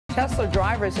Tesla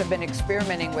drivers have been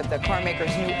experimenting with the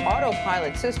carmaker's new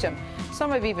Autopilot system.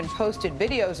 Some have even posted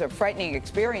videos of frightening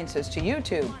experiences to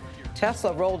YouTube.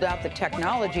 Tesla rolled out the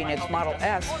technology in its Model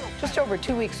S just over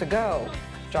 2 weeks ago.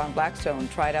 John Blackstone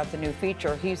tried out the new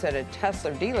feature. He's at a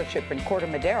Tesla dealership in Corte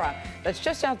Madera that's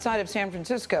just outside of San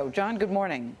Francisco. John, good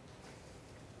morning.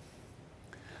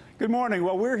 Good morning.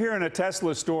 Well, we're here in a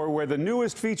Tesla store where the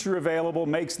newest feature available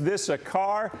makes this a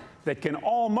car that can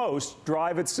almost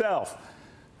drive itself.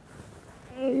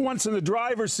 Once in the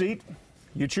driver's seat,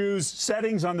 you choose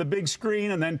settings on the big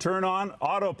screen and then turn on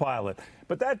Autopilot.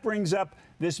 But that brings up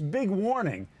this big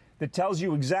warning that tells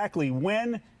you exactly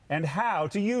when and how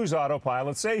to use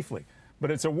Autopilot safely. But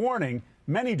it's a warning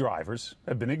many drivers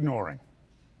have been ignoring.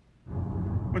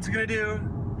 What's it gonna do?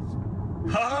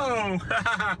 Oh,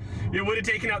 it would have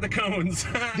taken out the cones.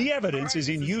 The evidence is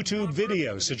in YouTube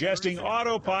videos suggesting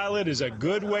Autopilot is a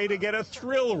good way to get a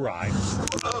thrill ride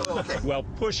while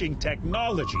pushing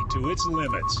technology to its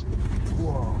limits.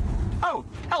 Whoa. Oh,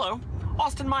 hello.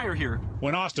 Austin Meyer here.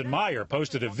 When Austin Meyer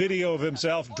posted a video of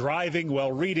himself driving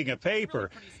while reading a paper,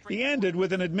 he ended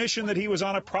with an admission that he was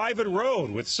on a private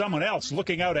road with someone else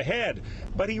looking out ahead.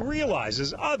 But he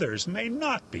realizes others may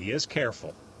not be as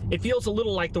careful. It feels a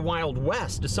little like the Wild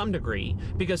West to some degree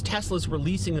because Tesla's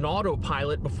releasing an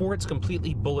autopilot before it's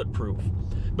completely bulletproof.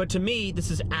 But to me, this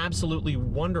is absolutely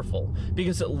wonderful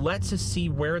because it lets us see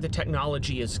where the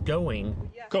technology is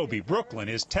going. Kobe Brooklyn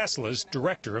is Tesla's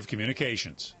director of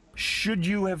communications. Should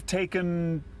you have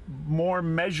taken more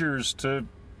measures to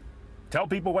tell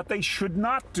people what they should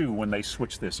not do when they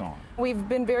switch this on? We've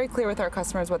been very clear with our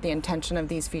customers what the intention of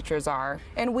these features are.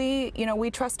 And we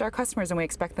trust our customers and we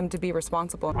expect them to be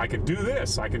responsible. I can do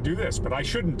this, but I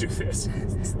shouldn't do this.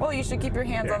 Well, you should keep your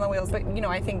hands on the wheels, but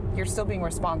I think you're still being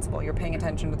responsible. You're paying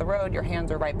attention to the road, your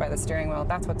hands are right by the steering wheel.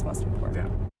 That's what's most important.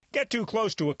 Yeah. Get too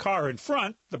close to a car in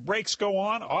front, the brakes go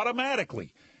on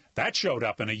automatically. That showed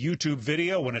up in a YouTube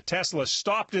video when a Tesla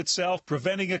stopped itself,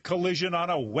 preventing a collision on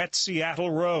a wet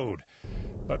Seattle road.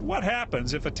 But what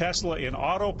happens if a Tesla in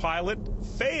Autopilot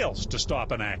fails to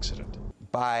stop an accident?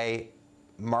 By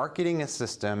marketing a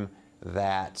system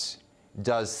that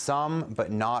does some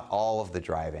but not all of the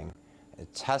driving,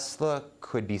 Tesla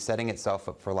could be setting itself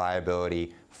up for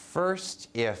liability, first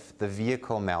if the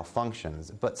vehicle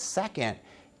malfunctions, but second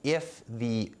if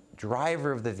the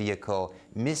driver of the vehicle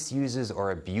misuses or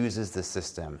abuses the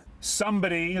system.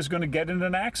 Somebody is going to get in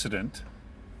an accident.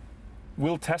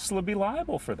 Will Tesla be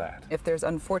liable for that? If there's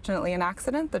unfortunately an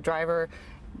accident, the driver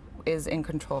is in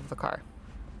control of the car.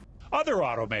 Other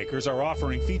automakers are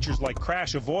offering features like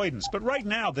crash avoidance, but right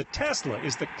now the Tesla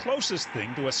is the closest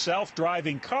thing to a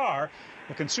self-driving car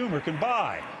a consumer can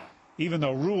buy, even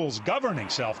though rules governing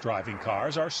self-driving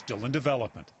cars are still in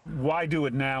development. Why do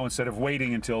it now instead of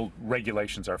waiting until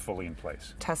regulations are fully in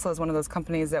place? Tesla is one of those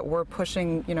companies that we're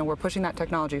pushing that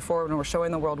technology forward and we're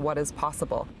showing the world what is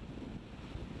possible.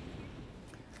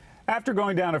 After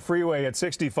going down a freeway at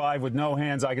 65 with no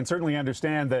hands, I can certainly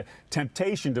understand the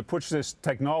temptation to push this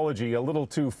technology a little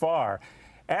too far.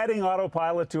 Adding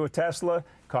Autopilot to a Tesla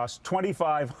costs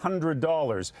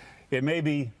 $2,500. It may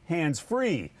be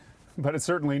hands-free, but it's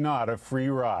certainly not a free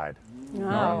ride.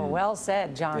 Oh, well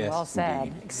said, John. Yes, well said.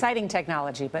 indeed. Exciting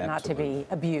technology, but Absolutely. not to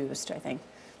be abused, I think.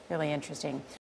 Really interesting.